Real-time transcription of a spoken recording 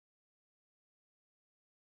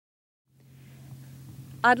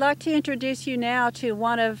I'd like to introduce you now to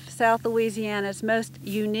one of South Louisiana's most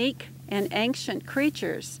unique and ancient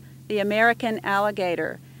creatures, the American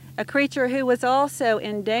alligator, a creature who was also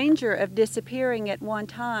in danger of disappearing at one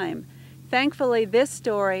time. Thankfully, this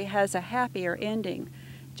story has a happier ending.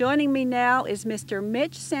 Joining me now is Mr.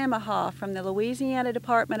 Mitch Samaha from the Louisiana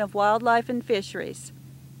Department of Wildlife and Fisheries.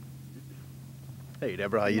 Hey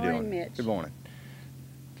Deborah, how you doing? Good morning, Mitch. Good morning.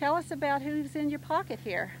 Tell us about who's in your pocket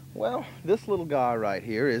here. Well, this little guy right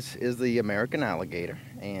here is the American alligator,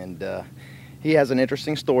 and he has an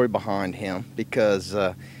interesting story behind him because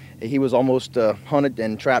he was almost hunted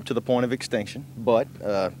and trapped to the point of extinction, but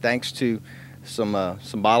thanks to some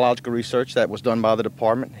biological research that was done by the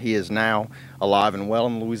department, he is now alive and well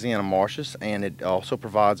in the Louisiana marshes, and it also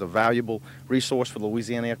provides a valuable resource for the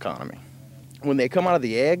Louisiana economy. When they come out of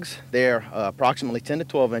the eggs, they're approximately 10 to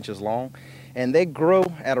 12 inches long, and they grow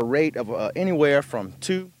at a rate of anywhere from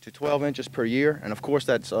 2 to 12 inches per year, and of course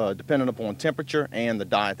that's dependent upon temperature and the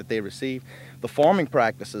diet that they receive. The farming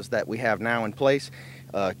practices that we have now in place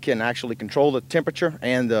can actually control the temperature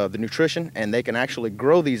and the nutrition, and they can actually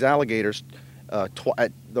grow these alligators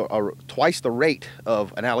twice the rate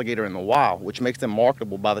of an alligator in the wild, which makes them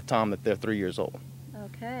marketable by the time that they're 3 years old.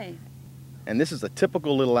 Okay. And this is a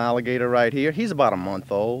typical little alligator right here. He's about a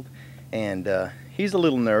month old, and he's a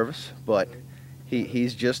little nervous, but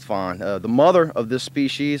he's just fine. The mother of this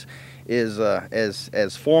species is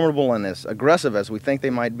as formidable and as aggressive as we think they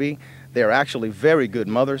might be. They're actually very good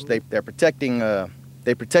mothers. They protect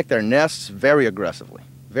their nests very aggressively,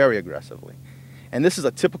 very aggressively. And this is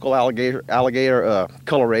a typical alligator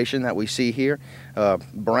coloration that we see here,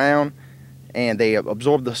 brown, and they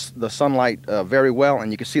absorb the sunlight very well,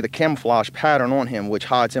 and you can see the camouflage pattern on him, which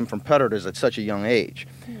hides him from predators at such a young age.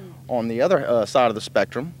 On the other side of the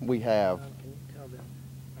spectrum, we have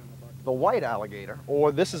the white alligator,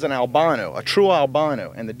 or this is an albino, a true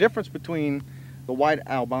albino. And the difference between the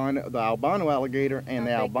albino alligator and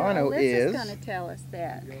the albino is going to tell us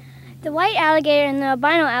that. The white alligator and the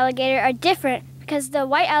albino alligator are different because the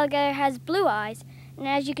white alligator has blue eyes, and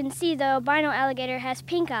as you can see, the albino alligator has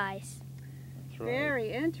pink eyes. That's right.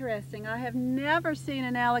 Very interesting. I have never seen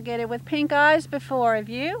an alligator with pink eyes before. Have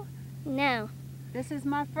you? No. This is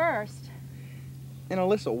my first. And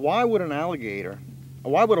Alyssa, why would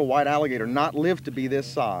a white alligator not live to be this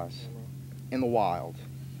size in the wild?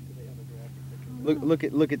 Look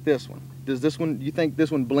at this one. Do you think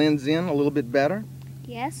this one blends in a little bit better?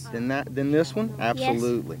 Yes. Than this one?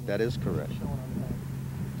 Absolutely. Yes. That is correct.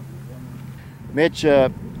 Mitch,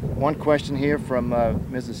 one question here from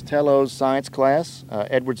Mrs. Tello's science class,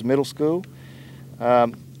 Edwards Middle School.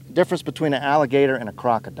 Difference between an alligator and a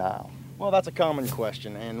crocodile. Well, that's a common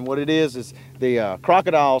question, and what it is the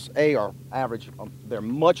crocodiles, are average. They're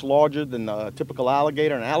much larger than the typical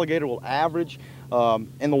alligator. An alligator will average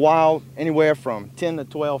in the wild anywhere from 10 to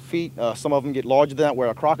 12 feet. Some of them get larger than that, where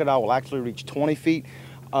a crocodile will actually reach 20 feet.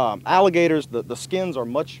 Alligators, the skins are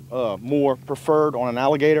much more preferred on an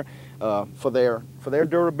alligator for their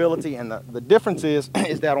durability, and the difference is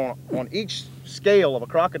that on each scale of a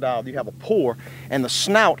crocodile you have a pore, and the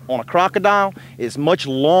snout on a crocodile is much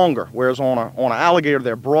longer, whereas on an alligator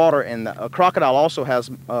they're broader, and a crocodile also has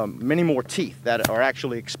many more teeth that are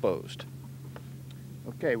actually exposed.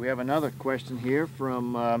 Okay, we have another question here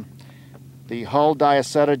from the Hull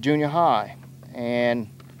Diaceta Junior High, and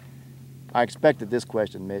I expected this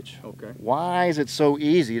question, Mitch. Okay. Why is it so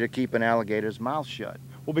easy to keep an alligator's mouth shut?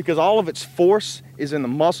 Well, because all of its force is in the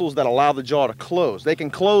muscles that allow the jaw to close. They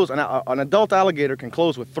can close, an adult alligator can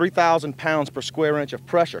close with 3,000 pounds per square inch of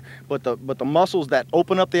pressure, but the muscles that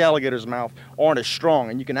open up the alligator's mouth aren't as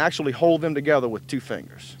strong, and you can actually hold them together with 2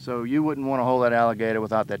 fingers. So you wouldn't want to hold that alligator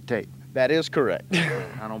without that tape? That is correct.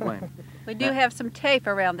 I don't blame you. We do have some tape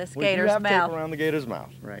around this We do gator's have mouth. tape around the gator's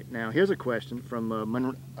mouth. Right. Now, here's a question from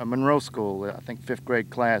Monroe School, I think 5th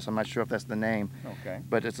grade class. I'm not sure if that's the name. Okay.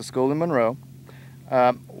 But it's a school in Monroe.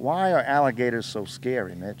 Why are alligators so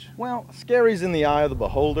scary, Mitch? Well, scary's in the eye of the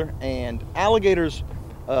beholder, and alligators,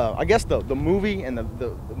 I guess the movie and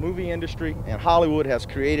the movie industry and Hollywood has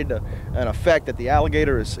created an effect that the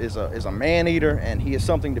alligator is a man-eater, and he is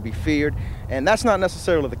something to be feared, and that's not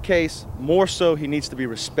necessarily the case. More so, he needs to be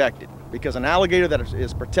respected, because an alligator that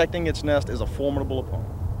is protecting its nest is a formidable opponent.